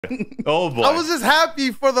Oh, boy. I was just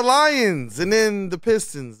happy for the Lions and then the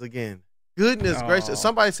Pistons again. Goodness gracious.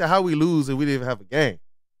 Somebody said how we lose and we didn't even have a game.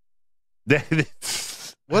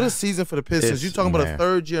 What a season for the Pistons. You're talking about a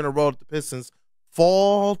third year in a row that the Pistons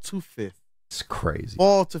fall to fifth. It's crazy.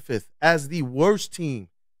 Fall to fifth as the worst team.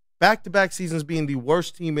 Back-to-back seasons being the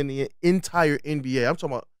worst team in the entire NBA. I'm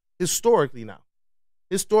talking about historically now.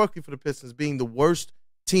 Historically for the Pistons being the worst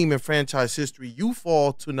team in franchise history. You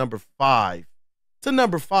fall to number 5. To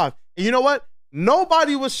number 5. And you know what?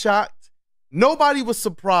 Nobody was shocked. Nobody was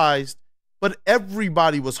surprised. But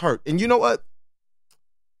everybody was hurt. And you know what?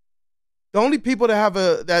 The only people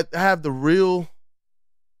that have the real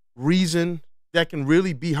reason that can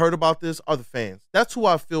really be hurt about this are the fans. That's who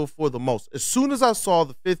I feel for the most. As soon as I saw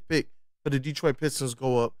the 5th pick for the Detroit Pistons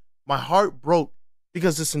go up, my heart broke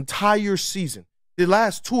because this entire season, the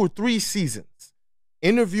last 2 or 3 seasons,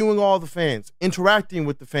 interviewing all the fans, interacting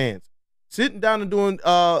with the fans, sitting down and doing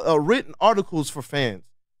written articles for fans,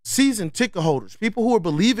 season ticket holders, people who are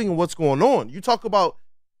believing in what's going on. You talk about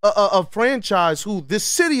a franchise who this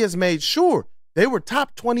city has made sure they were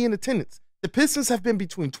top 20 in attendance. The Pistons have been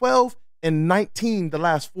between 12 and 19 the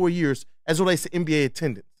last 4 years as it relates to NBA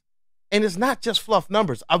attendance. And it's not just fluff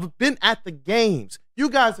numbers. I've been at the games. You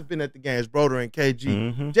guys have been at the games, Broder and KG.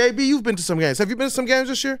 Mm-hmm. JB, you've been to some games. Have you been to some games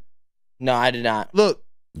this year? No, I did not. Look,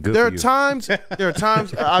 there are times,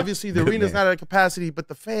 obviously the arena's not at capacity, but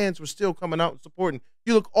the fans were still coming out and supporting.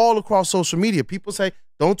 You look all across social media. People say,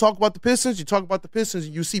 don't talk about the Pistons. You talk about the Pistons,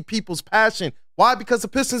 and you see people's passion. Why? Because the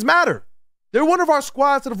Pistons matter. They're one of our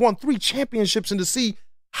squads that have won 3 championships, and to see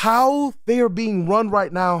how they are being run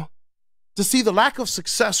right now, to see the lack of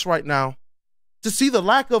success right now, to see the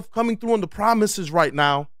lack of coming through on the promises right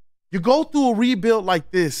now, you go through a rebuild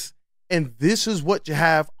like this, and this is what you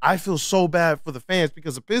have. I feel so bad for the fans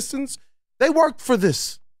because the Pistons, they worked for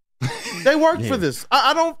this. They worked for this.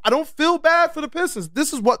 I don't feel bad for the Pistons.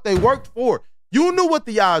 This is what they worked for. You knew what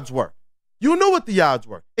the odds were. You knew what the odds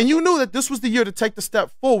were. And you knew that this was the year to take the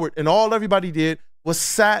step forward, and all everybody did was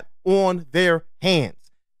sat on their hands.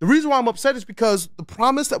 The reason why I'm upset is because the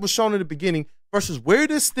promise that was shown in the beginning versus where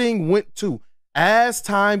this thing went to as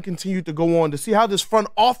time continued to go on, to see how this front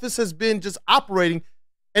office has been just operating,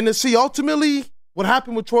 and to see ultimately what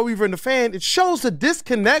happened with Troy Weaver and the fan, it shows the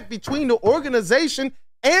disconnect between the organization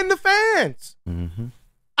and the fans. Mm-hmm.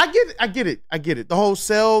 I get it. The whole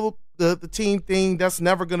sell the team thing, that's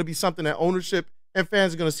never going to be something that ownership and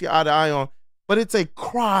fans are going to see eye to eye on. But it's a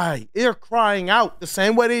cry. They're crying out the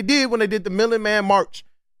same way they did when they did the Million Man March,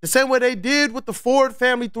 the same way they did with the Ford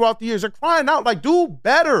family throughout the years. They're crying out like, do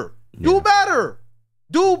better. Do better.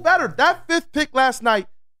 Do better. That 5th pick last night,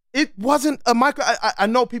 it wasn't a micro. I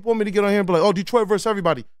know people want me to get on here and be like, oh, Detroit versus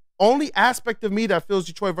everybody. Only aspect of me that feels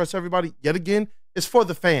Detroit versus everybody, yet again, is for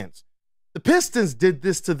the fans. The Pistons did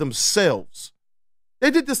this to themselves. They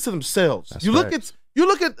did this to themselves. You look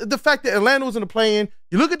at the fact that Atlanta was in the play-in.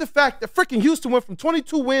 You look at the fact that freaking Houston went from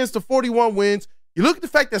 22 wins to 41 wins. You look at the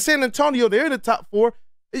fact that San Antonio, they're in the top 4.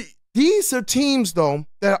 These are teams, though,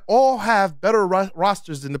 that all have better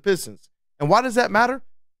rosters than the Pistons. And why does that matter?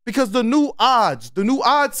 Because the new odds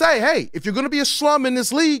say, hey, if you're going to be a slum in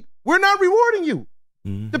this league, we're not rewarding you.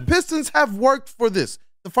 Mm-hmm. The Pistons have worked for this.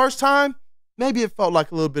 The first time, maybe it felt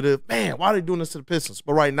like a little bit of, man, why are they doing this to the Pistons?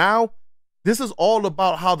 But right now, this is all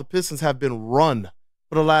about how the Pistons have been run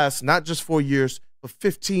for the last not just 4 years, but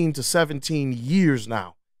 15 to 17 years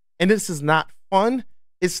now. And this is not fun.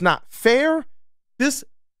 It's not fair.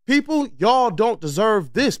 People, y'all don't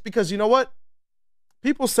deserve this because you know what?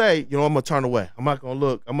 People say, I'm going to turn away. I'm not going to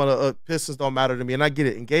look. Pistons don't matter to me. And I get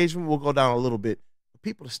it. Engagement will go down a little bit. But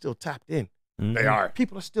people are still tapped in. Mm-hmm. They are.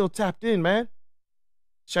 People are still tapped in, man.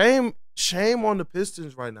 Shame on the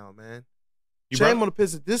Pistons right now, man. Shame on the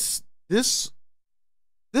Pistons. This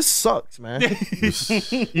sucks, man.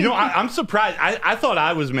 I'm surprised. I thought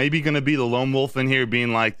I was maybe going to be the lone wolf in here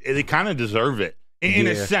being like, they kind of deserve it in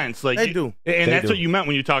a sense. Like they do. And that's what you meant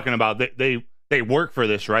when you're talking about they work for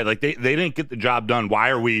this, right? Like they didn't get the job done.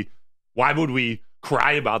 Why would we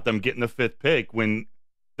cry about them getting the 5th pick when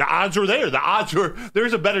the odds were there?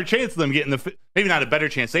 There's a better chance of them getting maybe not a better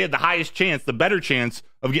chance. They had the highest chance, the better chance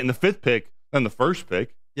of getting the 5th pick than the 1st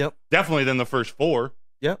pick. Yep. Definitely than the first 4.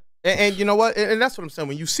 Yep. And you know what? And that's what I'm saying.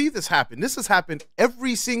 When you see this happen, this has happened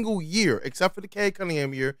every single year, except for the Cade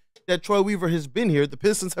Cunningham year that Troy Weaver has been here. The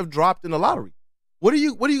Pistons have dropped in the lottery. What are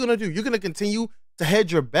you going to do? You're going to continue to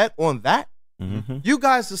hedge your bet on that? Mm-hmm. You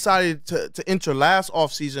guys decided to enter last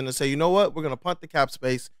offseason and say, you know what? We're going to punt the cap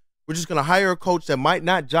space. We're just going to hire a coach that might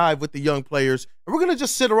not jive with the young players. And we're going to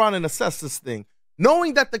just sit around and assess this thing,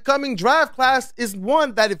 knowing that the coming draft class is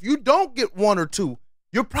one that if you don't get 1 or 2,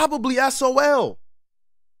 you're probably SOL.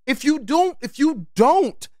 If you don't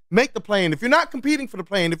make the play-in, if you're not competing for the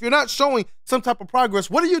play-in, if you're not showing some type of progress,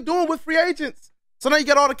 what are you doing with free agents? So now you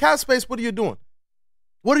got all the cap space. What are you doing?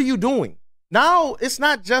 What are you doing? Now it's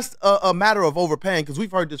not just a matter of overpaying, because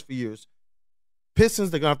we've heard this for years.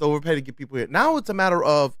 Pistons, they're going to have to overpay to get people here. Now it's a matter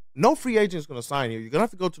of no free agent is going to sign here. You're going to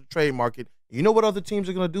have to go to the trade market. You know what other teams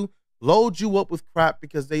are going to do? Load you up with crap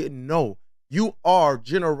because they know you are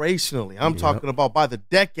generationally, I'm talking about by the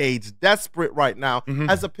decades, desperate right now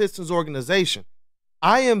as a Pistons organization.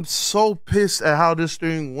 I am so pissed at how this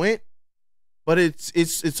thing went, but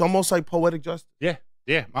it's almost like poetic justice. Yeah.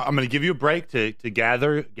 Yeah, I'm going to give you a break to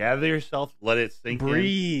gather yourself, let it sink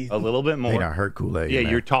in a little bit more. May not hurt Kool-Aid. Yeah,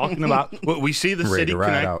 man. you're talking about we see the City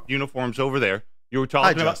Connect uniforms over there. You were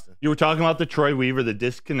talking about the Troy Weaver, the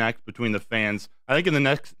disconnect between the fans. I think in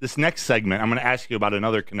this next segment, I'm going to ask you about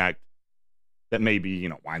another connect that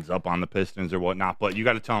maybe winds up on the Pistons or whatnot. But you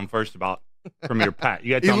got to tell them first about Premier Pat.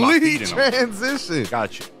 You got to tell them about feeding them. Transition.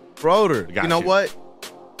 Got you, Broder. You know what?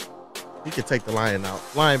 You can take the Lion out.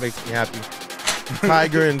 Lion makes me happy.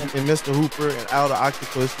 Tiger and Mr. Hooper and Al the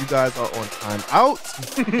Octopus, you guys are on time out.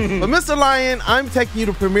 But Mr. Lion, I'm taking you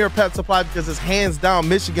to Premier Pet Supply because it's hands down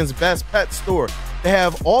Michigan's best pet store. They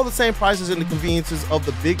have all the same prices and the conveniences of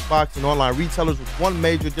the big box and online retailers, with one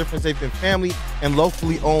major difference: they've been family and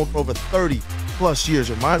locally owned for over 30 plus years.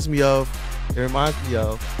 It reminds me of the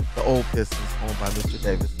old Pistons owned by Mr.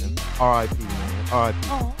 Davidson. R.I.P. man.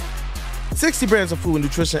 R.I.P. 60 brands of food and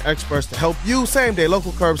nutrition experts to help you. Same day,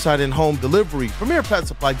 local curbside and home delivery. Premier Pet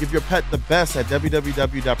Supply. Give your pet the best at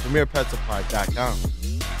www.premierpetsupply.com.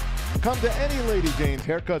 Come to any Lady Jane's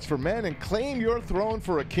Haircuts for Men and claim your throne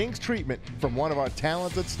for a king's treatment from one of our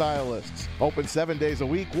talented stylists. Open 7 days a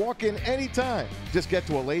week. Walk in anytime. Just get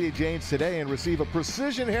to a Lady Jane's today and receive a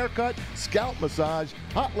precision haircut, scalp massage,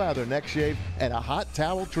 hot lather neck shave, and a hot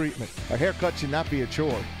towel treatment. A haircut should not be a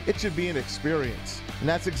chore. It should be an experience. And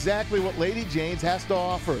that's exactly what Lady Jane's has to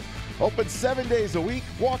offer. Open 7 days a week.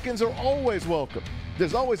 Walk-ins are always welcome.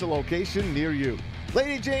 There's always a location near you.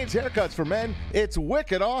 Lady Jane's Haircuts for Men. It's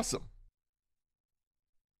wicked awesome.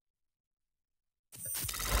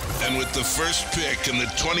 And with the first pick in the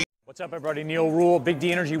 20. What's up, everybody? Neil Rule, Big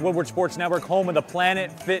D Energy, Woodward Sports Network, home of the Planet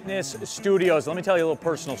Fitness Studios. Let me tell you a little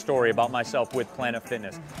personal story about myself with Planet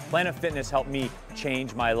Fitness. Planet Fitness helped me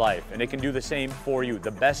change my life, and it can do the same for you.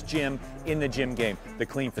 The best gym in the gym game. The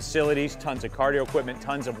clean facilities, tons of cardio equipment,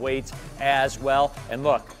 tons of weights as well. And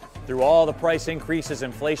look, through all the price increases,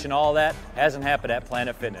 inflation, all that, hasn't happened at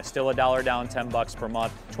Planet Fitness. Still $1 down, $10 per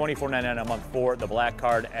month, $24.99 a month for the Black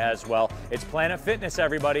Card as well. It's Planet Fitness,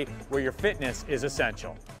 everybody, where your fitness is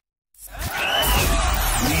essential. We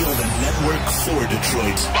are the network for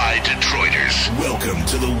Detroit by Detroiters. Welcome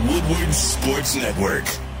to the Woodward Sports Network.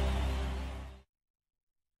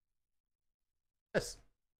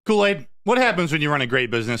 Kool-Aid, what happens when you run a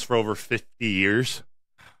great business for over 50 years?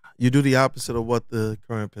 You do the opposite of what the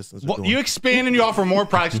current Pistons are doing. You expand and you offer more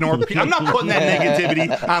products and more. I'm not putting that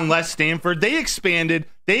negativity on Les Stanford. They expanded.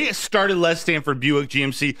 They started Les Stanford Buick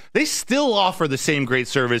GMC. They still offer the same great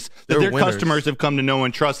service that their customers have come to know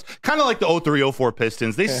and trust. Kind of like the 03-04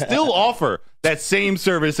 Pistons. They still offer that same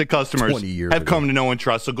service that customers have come to know and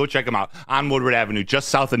trust. So go check them out on Woodward Avenue, just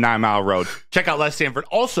south of 9 Mile Road. Check out Les Stanford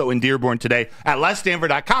also in Dearborn today at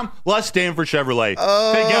lesstanford.com. Les Stanford Chevrolet.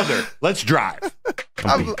 Together, let's drive.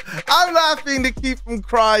 I'm laughing to keep from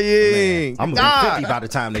crying. Man, I'm going to be 50 by the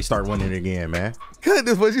time they start winning again, man.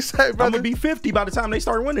 Goodness, what'd you say, brother? I'm going to be 50 by the time they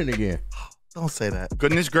start winning again. Don't say that.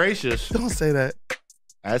 Goodness gracious. Don't say that.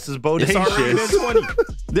 That's his bodacious. It's already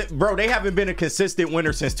been 20. Bro, they haven't been a consistent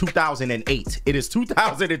winner since 2008. It is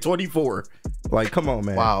 2024. Like, come on,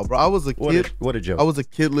 man. Wow, bro. I was a kid. What a joke. I was a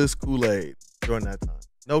kidless Kool-Aid during that time.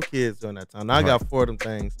 No kids during that time. Now I got 4 of them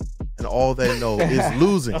things, and all they know is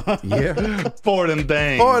losing. Yeah. 4 of them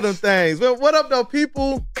things. 4 of them things. Well, what up, though,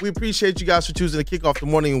 people? We appreciate you guys for choosing to kick off the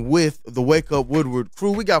morning with the Wake Up Woodward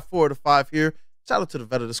crew. We got 4 to 5 here. Shout out to the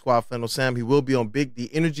vet of the squad, Flannel Sam. He will be on Big D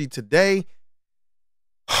Energy today.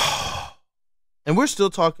 And we're still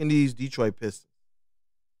talking these Detroit Pistons.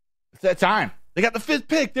 It's that time. They got the 5th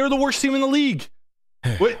pick. They were the worst team in the league.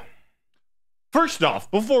 Wait. First off,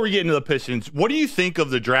 before we get into the Pistons, what do you think of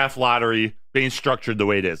the draft lottery being structured the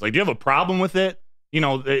way it is? Like, do you have a problem with it? You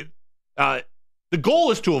know, the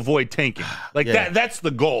goal is to avoid tanking. Like, that's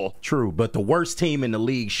the goal. True, but the worst team in the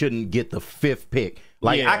league shouldn't get the 5th pick.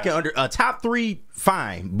 Like, I can a top 3,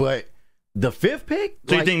 fine, but the 5th pick?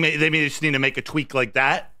 So you think they may just need to make a tweak like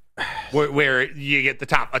that, where you get a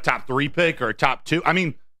top 3 pick or a top 2? I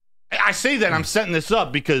mean, I say that I'm setting this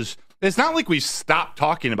up because it's not like we've stopped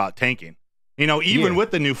talking about tanking. You know, even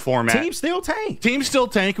with the new format. Teams still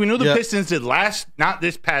tank. We knew the Pistons did not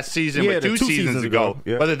this past season, but two seasons ago.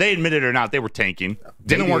 Yeah. Whether they admitted it or not, they were tanking.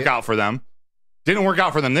 Didn't work out for them. Didn't work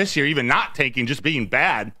out for them this year, even not tanking, just being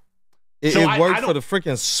bad. It worked for the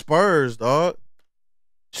freaking Spurs, dog.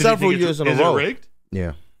 So Several years in a row. Is it rigged?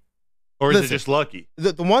 Yeah. Or is it just lucky?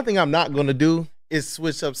 The one thing I'm not going to do is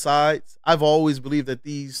switch up sides. I've always believed that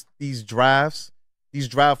these draft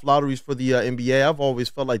lotteries for the NBA, I've always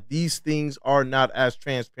felt like these things are not as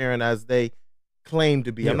transparent as they claim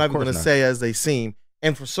to be. Yeah, I'm not even going to say as they seem.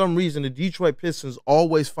 And for some reason, the Detroit Pistons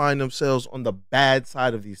always find themselves on the bad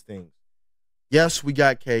side of these things. Yes, we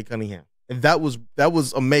got Cade Cunningham, and that was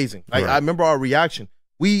amazing. Right. I remember our reaction.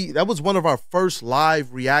 That was one of our first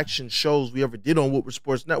live reaction shows we ever did on Woodward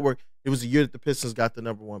Sports Network. It was the year that the Pistons got the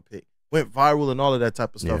 #1 pick, went viral and all of that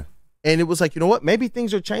type of stuff. Yeah. And it was like, you know what? Maybe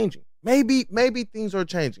things are changing. Maybe things are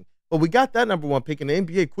changing. But we got that #1 pick, and the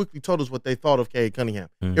NBA quickly told us what they thought of Cade Cunningham.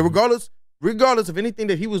 And regardless of anything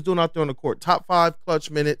that he was doing out there on the court, top 5 clutch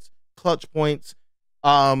minutes, clutch points,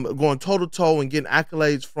 going toe-to-toe and getting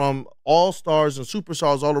accolades from all-stars and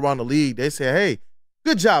superstars all around the league. They say, hey,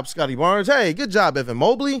 good job, Scotty Barnes. Hey, good job, Evan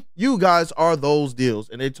Mobley. You guys are those deals.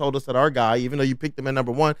 And they told us that our guy, even though you picked him at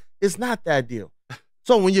 #1, is not that deal.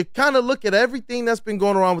 So when you kind of look at everything that's been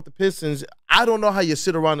going around with the Pistons, I don't know how you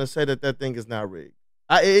sit around and say that thing is not rigged.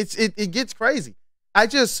 It gets crazy.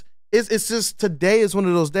 It's just today is one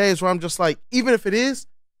of those days where I'm just like, even if it is,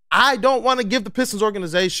 I don't want to give the Pistons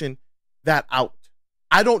organization that out.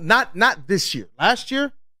 I don't, not this year. Last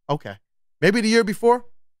year, okay. Maybe the year before,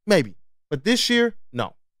 maybe. But this year,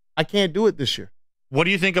 no. I can't do it this year. What do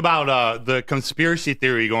you think about the conspiracy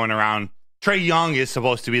theory going around? Trae Young is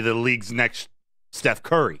supposed to be the league's next Steph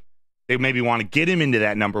Curry. They maybe want to get him into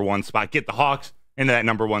that #1 spot, get the Hawks into that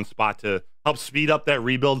 #1 spot to help speed up that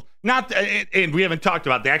rebuild. And we haven't talked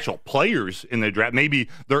about the actual players in the draft. Maybe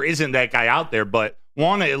there isn't that guy out there, but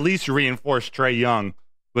want to at least reinforce Trae Young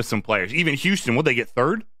with some players. Even Houston, would they get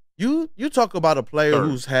 3rd? You talk about a player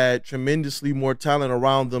who's had tremendously more talent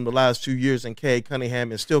around them the last few years than Cade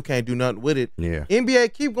Cunningham and still can't do nothing with it. Yeah. NBA,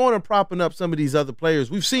 keep going and propping up some of these other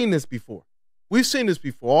players. We've seen this before.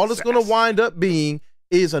 All it's going to wind up being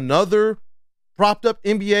is another propped up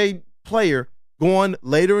NBA player going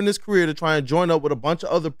later in his career to try and join up with a bunch of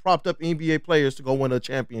other propped up NBA players to go win a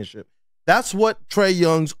championship. That's what Trae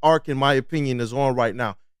Young's arc, in my opinion, is on right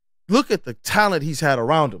now. Look at the talent he's had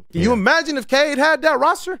around him. Can you imagine if Cade had that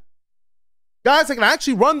roster? Guys that can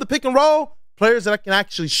actually run the pick and roll, players that can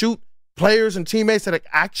actually shoot, players and teammates that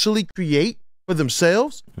can actually create for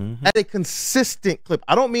themselves at a consistent clip.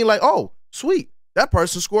 I don't mean like, oh, sweet, that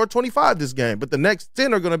person scored 25 this game, but the next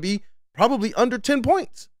 10 are going to be probably under 10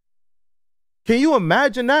 points. Can you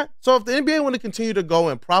imagine that? So if the NBA want to continue to go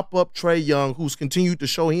and prop up Trae Young, who's continued to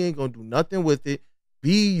show he ain't going to do nothing with it,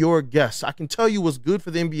 be your guest. I can tell you what's good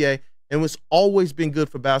for the NBA and what's always been good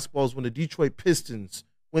for basketball is when the Detroit Pistons,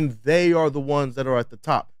 when they are the ones that are at the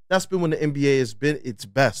top. That's been when the NBA has been its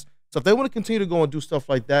best. So if they want to continue to go and do stuff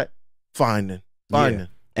like that, fine then. Fine.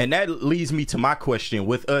 And that leads me to my question.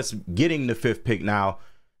 With us getting the 5th pick now,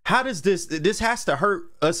 how does this has to hurt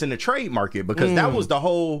us in the trade market? Because that was the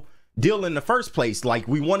whole deal in the first place. Like,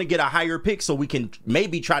 we want to get a higher pick so we can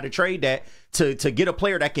maybe try to trade that to get a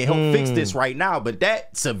player that can help fix this right now. But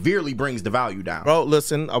that severely brings the value down. Bro,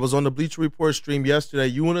 listen, I was on the Bleacher Report stream yesterday.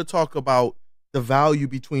 You want to talk about the value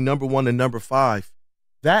between #1 and #5.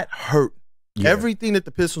 That hurt. Yeah. Everything that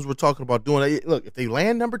the Pistons were talking about doing. Look, if they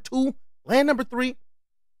land #2, land #3,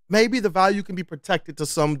 maybe the value can be protected to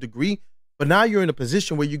some degree. But now you're in a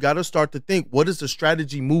position where you got to start to think, what is the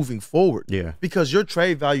strategy moving forward? Yeah. Because your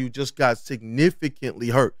trade value just got significantly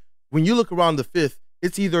hurt. When you look around the 5th,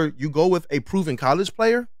 it's either you go with a proven college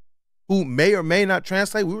player who may or may not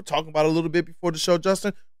translate. We were talking about it a little bit before the show,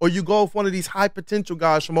 Justin. Or you go with one of these high potential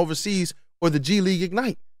guys from overseas or the G League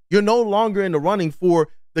Ignite. You're no longer in the running for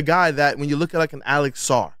the guy that when you look at like an Alex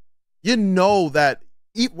Sarr, you know that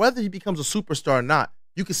whether he becomes a superstar or not,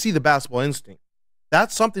 you can see the basketball instinct.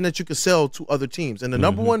 That's something that you can sell to other teams. And the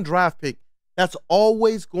 #1 draft pick, that's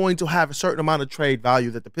always going to have a certain amount of trade value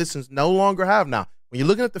that the Pistons no longer have now. When you're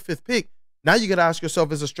looking at the 5th pick, now you got to ask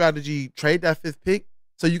yourself, as a strategy, trade that 5th pick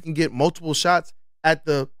so you can get multiple shots at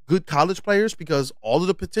the good college players, because all of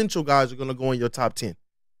the potential guys are going to go in your top 10.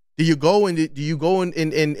 Do you go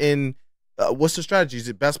in what's the strategy? Is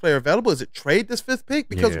it best player available? Is it trade this 5th pick?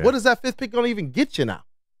 Because what is that 5th pick going to even get you now?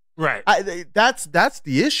 Right. That's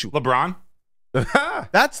the issue. LeBron?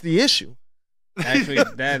 That's the issue. Actually,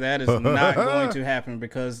 that is not going to happen,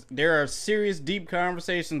 because there are serious, deep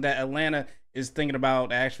conversations that Atlanta is thinking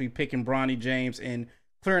about actually picking Bronny James and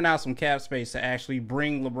clearing out some cap space to actually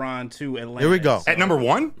bring LeBron to Atlanta. Here we go. At number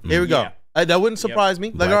 1? Here we go. That wouldn't surprise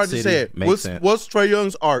me. Like I already said, what's Trae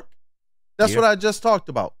Young's arc? That's what I just talked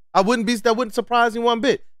about. That wouldn't surprise me one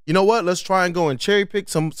bit. You know what? Let's try and go and cherry pick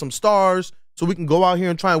some stars so we can go out here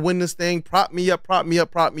and try and win this thing. Prop me up, prop me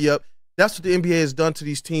up, prop me up. That's what the NBA has done to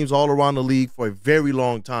these teams all around the league for a very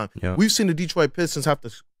long time. Yeah. We've seen the Detroit Pistons have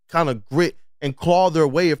to kind of grit and claw their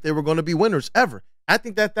way if they were going to be winners ever. I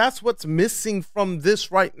think that's what's missing from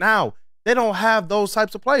this right now. They don't have those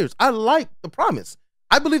types of players. I like the promise.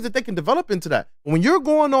 I believe that they can develop into that. But when you're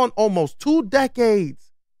going on almost 2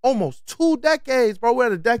 decades, bro, we're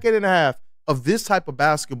at a decade and a half of this type of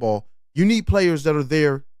basketball, you need players that are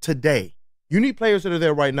there today. You need players that are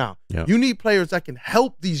there right now. Yeah. You need players that can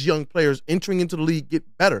help these young players entering into the league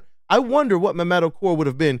get better. I wonder what Mehmet Okur would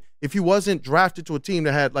have been if he wasn't drafted to a team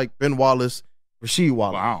that had like Ben Wallace, Rasheed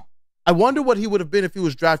Wallace. Wow. I wonder what he would have been if he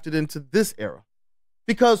was drafted into this era.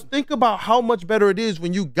 Because think about how much better it is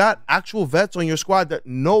when you got actual vets on your squad that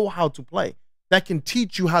know how to play, that can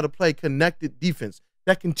teach you how to play connected defense,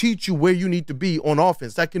 that can teach you where you need to be on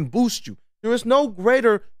offense, that can boost you. There is no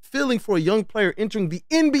greater feeling for a young player entering the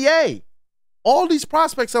NBA. All these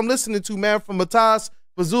prospects I'm listening to, man, from Matas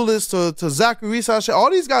Bazulis to Zachary Risashe,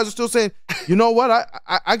 all these guys are still saying, you know what,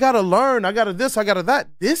 I got to learn, I got to this, I got to that.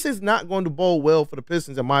 This is not going to bode well for the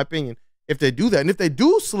Pistons, in my opinion, if they do that. And if they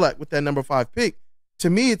do select with that number 5 pick, to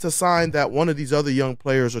me, it's a sign that one of these other young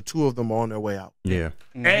players or 2 of them are on their way out. Yeah.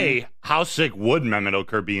 Mm-hmm. A, how sick would Mehmet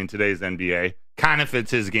Okur be in today's NBA? Kind of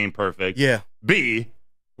fits his game perfect. Yeah. B,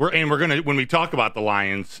 we're gonna, when we talk about the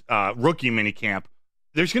Lions rookie minicamp,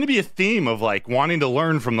 there's going to be a theme of like wanting to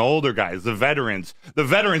learn from the older guys, the veterans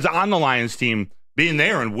on the Lions team being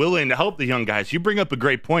there and willing to help the young guys. You bring up a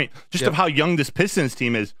great point just of how young this Pistons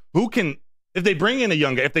team is. Who can, if they bring in a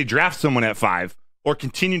young guy, if they draft someone at 5 or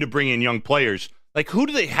continue to bring in young players, like who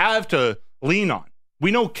do they have to lean on?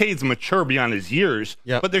 We know Cade's mature beyond his years,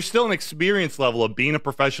 but there's still an experience level of being a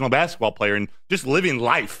professional basketball player and just living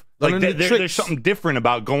life. Like there's something different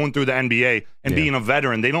about going through the NBA and being a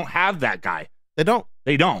veteran. They don't have that guy. They don't.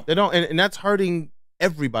 And that's hurting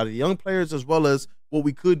everybody, the young players as well as what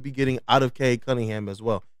we could be getting out of Cade Cunningham as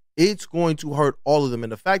well. It's going to hurt all of them.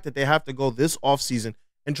 And the fact that they have to go this offseason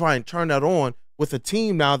and try and turn that on with a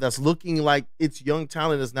team now that's looking like its young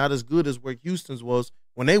talent is not as good as where Houston's was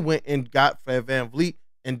when they went and got Fred VanVleet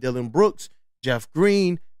and Dylan Brooks, Jeff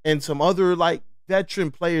Green, and some other like veteran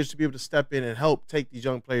players to be able to step in and help take these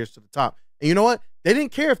young players to the top. And you know what? They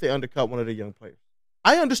didn't care if they undercut one of their young players.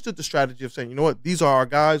 I understood the strategy of saying, you know what, these are our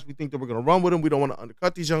guys. We think that we're going to run with them. We don't want to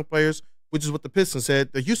undercut these young players, which is what the Pistons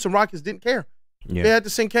said. The Houston Rockets didn't care. Yeah. They had to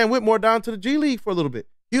send Cam Whitmore down to the G League for a little bit.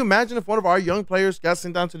 Can you imagine if one of our young players got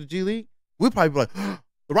sent down to the G League? We'd probably be like,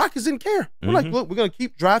 the Rockets didn't care. We're like, look, we're going to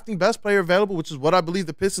keep drafting best player available, which is what I believe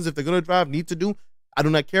the Pistons, if they're going to draft, need to do. I do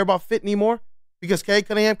not care about fit anymore because Cade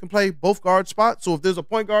Cunningham can play both guard spots. So if there's a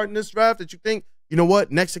point guard in this draft that you think, you know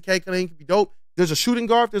what, next to Cade Cunningham can be dope, there's a shooting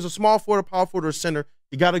guard, there's a small forward, a power forward, or a center.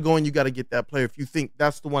 You got to go and you got to get that player if you think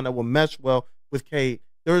that's the one that will mesh well with Cade.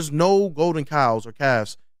 There's no golden cows or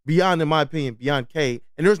calves beyond, in my opinion, beyond Cade.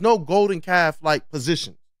 And there's no golden calf-like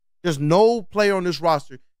position. There's no player on this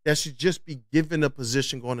roster that should just be given a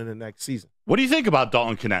position going into the next season. What do you think about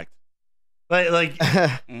Dalton Connect?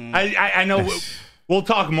 I know we'll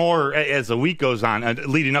talk more as the week goes on,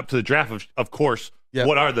 leading up to the draft, of course,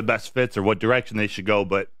 what are the best fits or what direction they should go.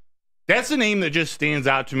 But that's a name that just stands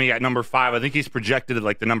out to me at number 5. I think he's projected at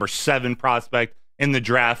like the number 7 prospect in the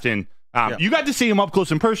draft. And you got to see him up close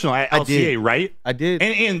and personal at LCA, right? I did.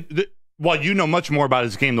 And while you know much more about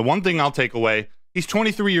his game, the one thing I'll take away, he's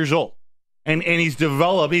 23 years old. And he's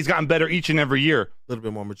developed. He's gotten better each and every year. A little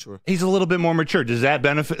bit more mature. He's a little bit more mature. Does that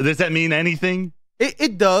benefit? Does that mean anything?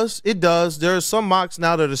 It does. It does. There are some mocks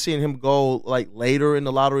now that are seeing him go like later in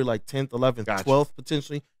the lottery, like 10th, 11th, 12th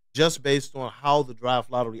potentially, just based on how the draft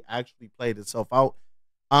lottery actually played itself out.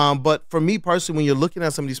 But for me personally, when you're looking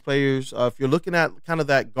at some of these players, if you're looking at kind of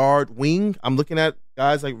that guard wing, I'm looking at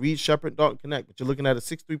guys like Reed Shepherd, Dalton Connect. But you're looking at a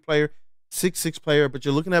 6'3" player, 6'6" player. But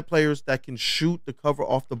you're looking at players that can shoot the cover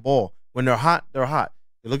off the ball. When they're hot, they're hot.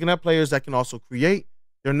 You're looking at players that can also create.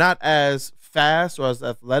 They're not as fast or as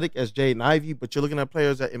athletic as Jaden Ivey, but you're looking at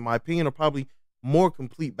players that, in my opinion, are probably more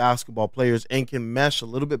complete basketball players and can mesh a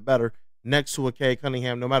little bit better next to a Cade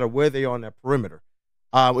Cunningham, no matter where they are on that perimeter.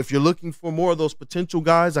 If you're looking for more of those potential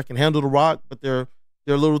guys that can handle the rock, but they're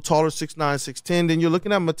a little taller, 6'9", 6'10", then you're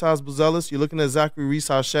looking at Matas Buzelis. You're looking at Zachary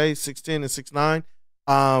Risashe, 6'10" and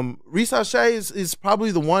 6'9". Risashe is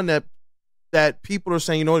probably the one that people are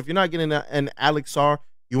saying, you know, if you're not getting an Alex Sarr,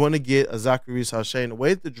 you want to get a Zachary Risashe. And the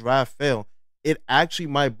way that the draft fell, it actually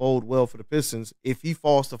might bode well for the Pistons if he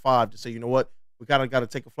falls to 5 to say, you know what, we got to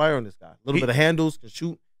take a flyer on this guy. A little bit of handles, can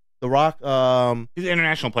shoot the rock. He's an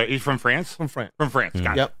international player. He's from France? From France. From France,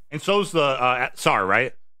 gotcha. Yep. And so's the Sarr,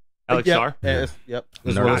 right? Alex Sarr? Yep.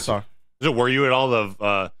 As well as Sarr. So were you at all of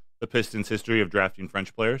the Pistons' history of drafting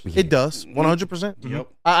French players? It does, 100%. Yep.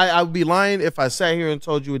 I would be lying if I sat here and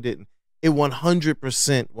told you it didn't. It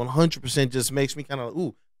 100% just makes me kind of,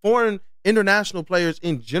 ooh, foreign international players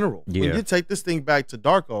in general. Yeah. When you take this thing back to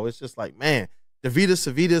Darko, it's just like, man,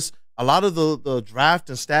 Davidas, a lot of the draft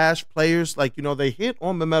and stash players, like, you know, they hit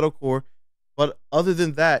on the metal core, but other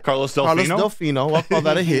than that, Carlos Delfino, I'll call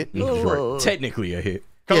that a hit. Technically a hit.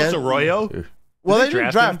 Carlos Arroyo? Well, they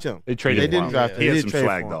didn't draft him. They traded him. They didn't draft him. He They had did some trade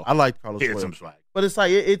swag, for him. though. I liked Carlos He had Arroyo. some swag. But it's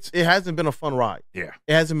like, it hasn't been a fun ride. Yeah.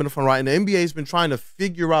 It hasn't been a fun ride. And the NBA's been trying to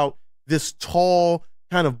figure out this tall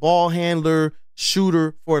kind of ball handler,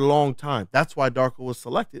 shooter for a long time. That's why Darko was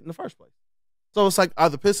selected in the first place. So it's like, are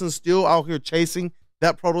the Pistons still out here chasing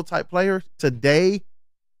that prototype player today,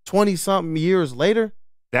 20-something years later?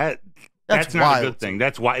 That's not wild. a good thing.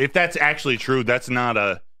 That's why, if that's actually true, that's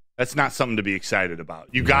not something to be excited about.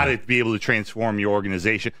 You got to be able to transform your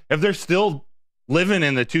organization. If they're still living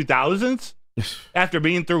in the 2000s, after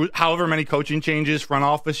being through however many coaching changes, front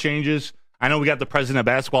office changes, I know we got the president of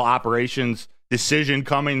basketball operations decision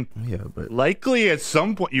coming. Yeah, but likely at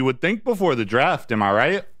some point, you would think before the draft. Am I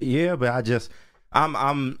right? yeah, but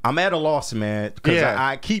I'm at a loss, man, because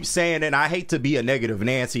I keep saying, and I hate to be a negative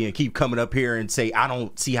Nancy and keep coming up here and say I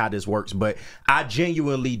don't see how this works, but I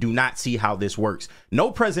genuinely do not see how this works. No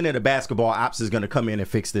president of basketball ops is going to come in and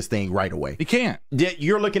fix this thing right away. You can't.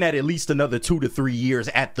 You're looking at least another 2 to 3 years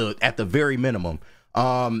at the very minimum.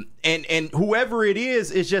 And whoever it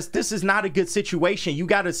is just, this is not a good situation. You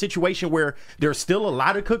got a situation where there's still a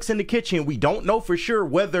lot of cooks in the kitchen. We don't know for sure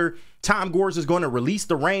whether Tom Gores is going to release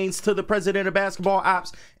the reins to the president of basketball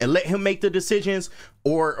ops and let him make the decisions,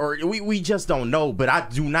 or we just don't know. But I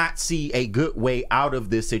do not see a good way out of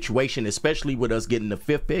this situation, especially with us getting the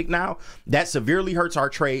 5th pick now. That severely hurts our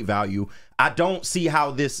trade value. I don't see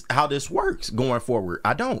how this works going forward.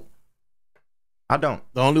 I don't. The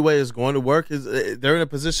only way it's going to work is they're in a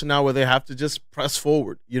position now where they have to just press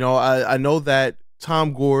forward. You know, I know that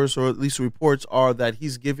Tom Gores, or at least reports are that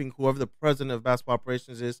he's giving whoever the president of basketball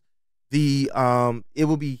operations is, it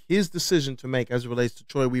will be his decision to make as it relates to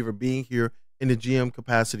Troy Weaver being here in the GM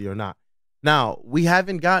capacity or not. Now, we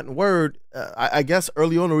haven't gotten word. I guess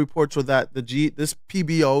early on the reports were that this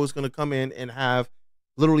PBO is going to come in and have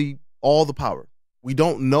literally all the power. We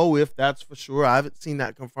don't know if that's for sure. I haven't seen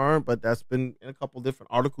that confirmed, but that's been in a couple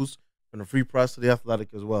different articles from the Free Press to the Athletic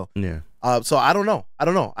as well. Yeah. So I don't know.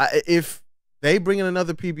 If they bring in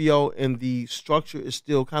another PBO and the structure is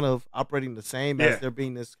still kind of operating the same as there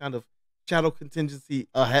being this kind of shadow contingency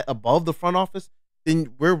above the front office,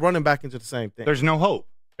 then we're running back into the same thing. There's no hope.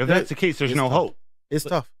 If that's the case, there's no hope. It's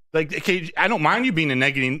tough. Like, okay, I don't mind you being a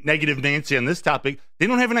negative Nancy on this topic. They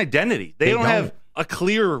don't have an identity. They don't have a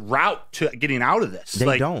clear route to getting out of this.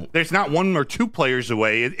 They don't. There's not 1 or 2 players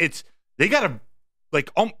away. They gotta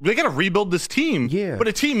rebuild this team. Yeah. But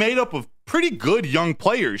a team made up of pretty good young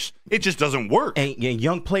players, it just doesn't work. And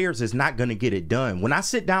young players is not going to get it done. When I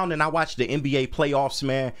sit down and I watch the NBA playoffs,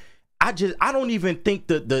 man, I don't even think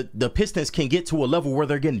the Pistons can get to a level where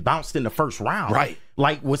they're getting bounced in the first round. Right.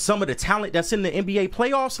 Like with some of the talent that's in the NBA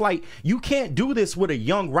playoffs, like you can't do this with a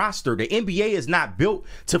young roster. The NBA is not built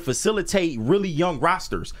to facilitate really young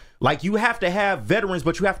rosters. Like you have to have veterans,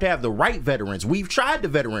 but you have to have the right veterans. We've tried the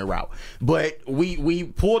veteran route, but we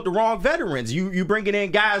pulled the wrong veterans. You bringing in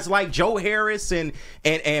guys like Joe Harris and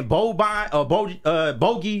Bogey,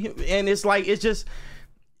 and it's just.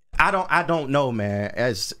 I don't know, man.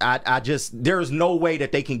 There's no way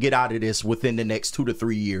that they can get out of this within the next 2 to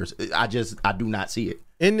 3 years. I do not see it.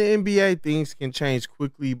 In the NBA, things can change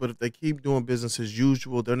quickly, but if they keep doing business as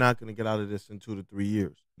usual, they're not going to get out of this in 2 to 3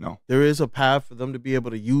 years. No. There is a path for them to be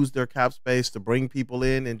able to use their cap space to bring people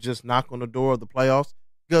in and just knock on the door of the playoffs,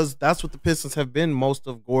 because that's what the Pistons have been most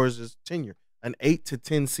of Gores' tenure, an 8 to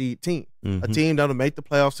 10 seed team, a team that'll make the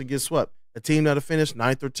playoffs and get swept, a team that'll finish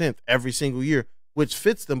 9th or 10th every single year, which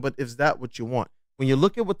fits them. But is that what you want? When you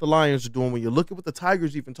look at what the Lions are doing, when you look at what the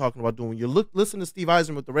Tigers even talking about doing, when you listen to Steve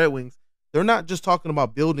Eisner with the Red Wings, they're not just talking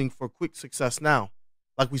about building for quick success now.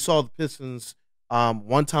 Like we saw the Pistons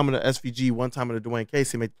one time in the SVG, one time in the Dwayne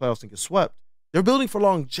Case, they made the playoffs and get swept. They're building for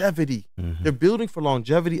longevity. They're building for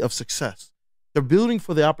longevity of success. They're building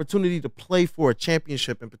for the opportunity to play for a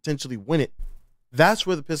championship and potentially win it. That's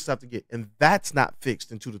where the Pistons have to get, and that's not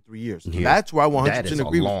fixed in 2 to 3 years. Yeah. That's where I 100% that is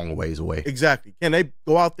agree a with long ways away. Exactly. Can they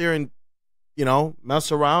go out there and,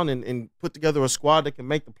 mess around and put together a squad that can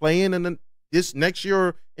make the play-in and then this next year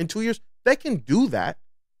or in 2 years, they can do that.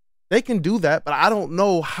 They can do that, but I don't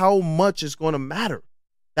know how much it's going to matter.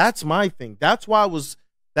 That's my thing. That's why I was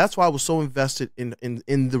so invested in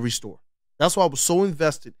the restore. That's why I was so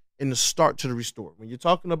invested in the start to the restore. When you're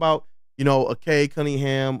talking about, a Kay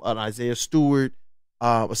Cunningham, an Isaiah Stewart,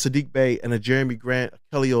 a Sadiq Bey, and a Jeremy Grant, a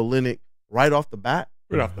Kelly Olynyk, right off the bat.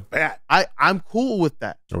 Right off the bat. I'm cool with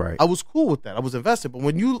that. Right. I was cool with that. I was invested. But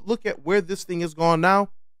when you look at where this thing has gone now,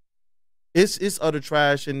 it's utter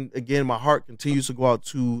trash. And again, my heart continues to go out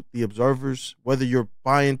to the observers, whether you're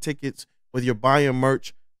buying tickets, whether you're buying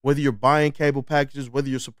merch, whether you're buying cable packages, whether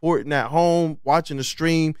you're supporting at home, watching the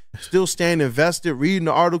stream, still staying invested, reading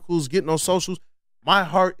the articles, getting on socials. My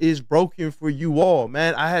heart is broken for you all,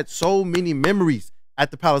 man. I had so many memories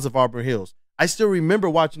at the Palace of Auburn Hills. I still remember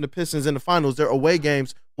watching the Pistons in the finals, their away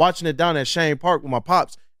games, watching it down at Shane Park with my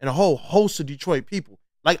pops and a whole host of Detroit people.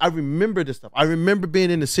 Like, I remember this stuff. I remember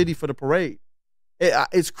being in the city for the parade.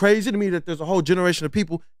 It's crazy to me that there's a whole generation of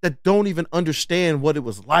people that don't even understand what it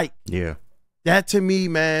was like. Yeah. That to me,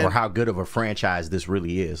 man. Or how good of a franchise this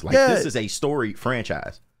really is. Like, this is a storied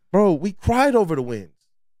franchise. Bro, we cried over the wins.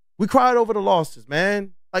 We cried over the losses,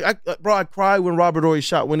 man. Like, I cried when Robert Horry's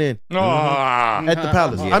shot went in at the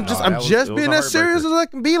Palace. Yeah, I'm just being as serious as I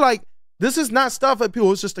can be. Like, this is not stuff that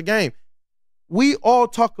people, it's just a game. We all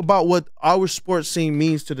talk about what our sports scene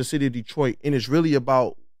means to the city of Detroit, and it's really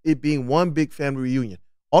about it being one big family reunion.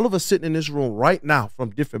 All of us sitting in this room right now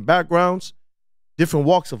from different backgrounds, different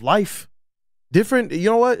walks of life, different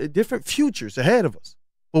futures ahead of us.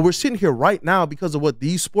 But we're sitting here right now because of what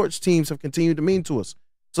these sports teams have continued to mean to us.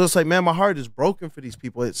 So it's like, man, my heart is broken for these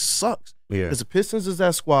people. It sucks. Yeah. Because the Pistons is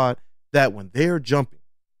that squad that when they're jumping,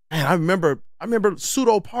 man, I remember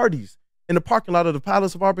pseudo parties in the parking lot of the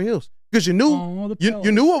Palace of Auburn Hills. Because you knew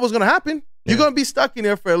you knew what was going to happen. Yeah. You're going to be stuck in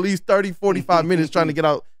there for at least 30, 45 minutes trying to get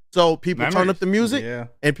out. So people turn up the music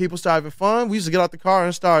and people start having fun. We used to get out the car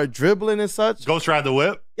and start dribbling and such. Ghost ride the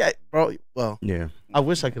whip? Yeah, bro. Well, yeah. I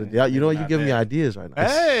wish I could have did that. You're giving me ideas right now.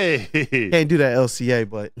 Hey. Can't do that LCA,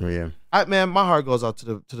 but yeah. Man, my heart goes out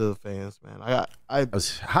to the fans, man.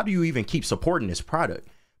 How do you even keep supporting this product?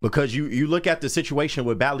 Because you look at the situation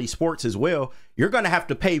with Bally Sports as well, you're going to have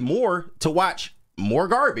to pay more to watch more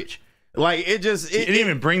garbage. Like, it didn't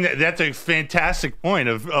even bring that. That's a fantastic point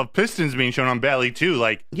of Pistons being shown on Bally too.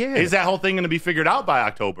 Like, is that whole thing going to be figured out by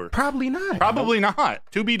October? Probably not. Probably not.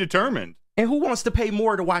 To be determined. And who wants to pay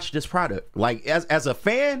more to watch this product? Like, as a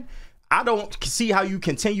fan, I don't see how you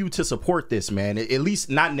continue to support this, man. At least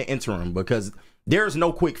not in the interim, because there's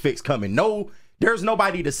no quick fix coming. There's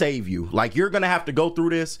nobody to save you. Like, you're going to have to go through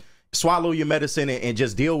this, swallow your medicine, and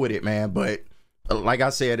just deal with it, man. But like I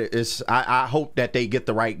said, I hope that they get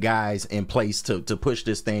the right guys in place to push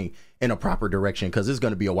this thing in a proper direction, because it's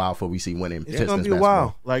going to be a while before we see winning. It's going to be a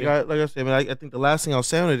while. Like I said, I think the last thing I'll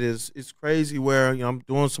say on it is it's crazy where I'm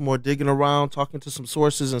doing some more digging around, talking to some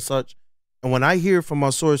sources and such. And when I hear from my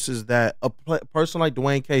sources that a person like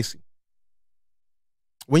Dwayne Casey,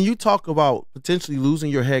 when you talk about potentially losing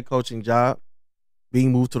your head coaching job,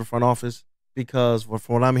 being moved to the front office, because from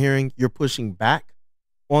what I'm hearing, you're pushing back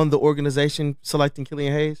on the organization selecting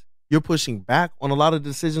Killian Hayes. You're pushing back on a lot of the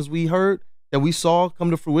decisions we heard that we saw come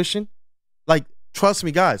to fruition. Like, trust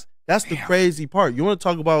me, guys, that's the crazy part. You want to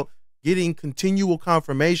talk about getting continual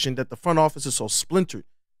confirmation that the front office is so splintered.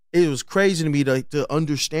 It was crazy to me to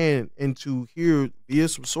understand and to hear via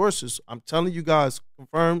some sources. I'm telling you guys,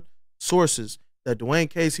 confirmed sources, that Dwayne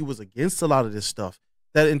Casey was against a lot of this stuff.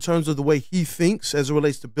 That in terms of the way he thinks as it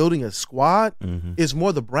relates to building a squad, is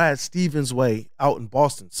more the Brad Stevens way out in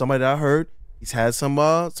Boston. Somebody that I heard he's had some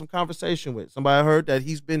conversation with. Somebody I heard that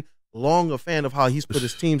he's been long a fan of how he's put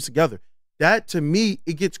his teams together. That, to me,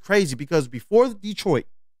 it gets crazy, because before Detroit,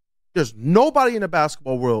 there's nobody in the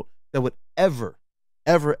basketball world that would ever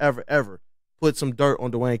put some dirt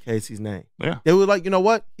on Dwayne Casey's name. Yeah. They were like, you know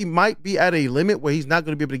what? He might be at a limit where he's not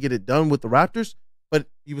going to be able to get it done with the Raptors, but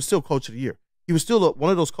he was still coach of the year. He was still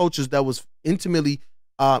one of those coaches that was intimately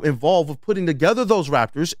involved with putting together those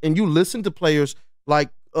Raptors. And you listen to players like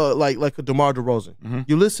a DeMar DeRozan.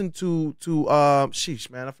 You listen to sheesh,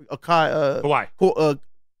 man, I forget, Kawhi.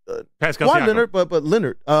 Kawhi Leonard, but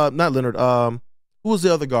Leonard, not Leonard. Who was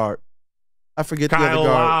the other guard? I forget the other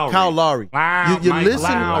guard. Kyle Lowry. Wow, you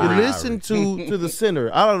listen to the center.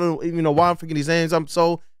 I don't know why I'm forgetting these names. I'm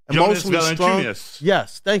so emotionally strong.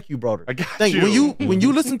 Yes, thank you, brother. I got you. When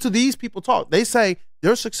you listen to these people talk, they say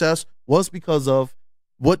their success was because of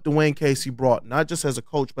what Dwayne Casey brought, not just as a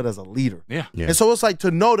coach, but as a leader. Yeah. And so it's like,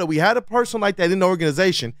 to know that we had a person like that in the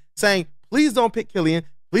organization saying, please don't pick Killian,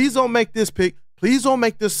 please don't make this pick, please don't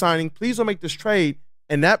make this signing, please don't make this trade.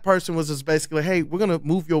 And that person was just basically, hey, we're going to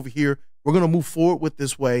move you over here. We're going to move forward with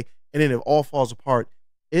this way. And then it all falls apart.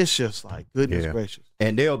 It's just like, goodness gracious.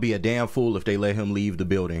 And they'll be a damn fool if they let him leave the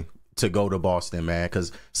building to go to Boston, man,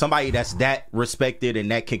 because somebody that's that respected and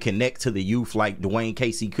that can connect to the youth like Dwayne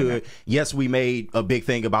Casey could. Yes, we made a big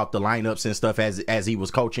thing about the lineups and stuff as he was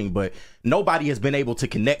coaching, but nobody has been able to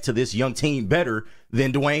connect to this young team better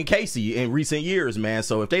than Dwayne Casey in recent years, man.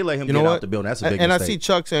 So if they let him get out the building, that's a big mistake. I see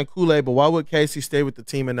Chuck saying Kool-Aid, but why would Casey stay with the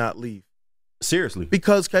team and not leave? Seriously.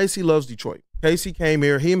 Because Casey loves Detroit. Casey came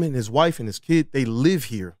here, him and his wife and his kid, they live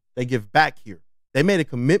here. They give back here. They made a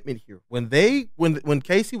commitment here. When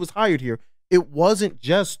Casey was hired here, it wasn't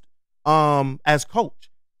just as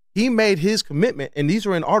coach. He made his commitment, and these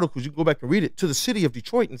are in articles, you can go back and read it, to the city of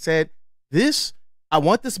Detroit and said, I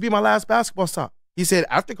want this to be my last basketball stop. He said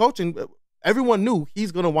after coaching, everyone knew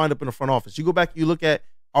he's going to wind up in the front office. You go back, you look at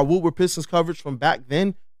our Woodward Pistons coverage from back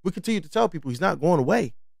then, we continue to tell people he's not going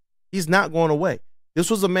away. He's not going away. This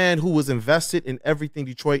was a man who was invested in everything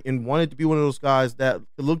Detroit and wanted to be one of those guys that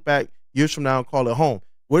could look back years from now and call it home.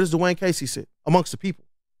 Where does Dwayne Casey sit? Amongst the people.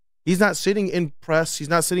 He's not sitting in press. He's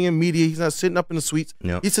not sitting in media. He's not sitting up in the suites.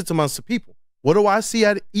 Yep. He sits amongst the people. What do I see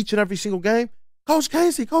at each and every single game? Coach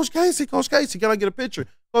Casey, Coach Casey, Coach Casey. Can I get a picture?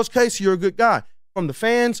 Coach Casey, you're a good guy. From the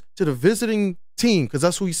fans to the visiting team, because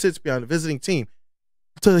that's who he sits behind, the visiting team,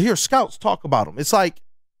 to hear scouts talk about him. It's like,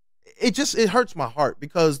 it hurts my heart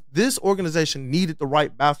because this organization needed the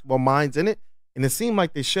right basketball minds in it, and it seemed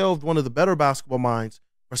like they shelved one of the better basketball minds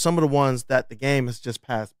for some of the ones that the game has just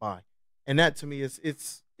passed by. And that, to me, it's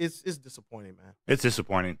disappointing, man. It's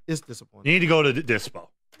disappointing. It's disappointing. You need to go to Dispo.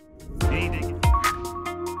 You need to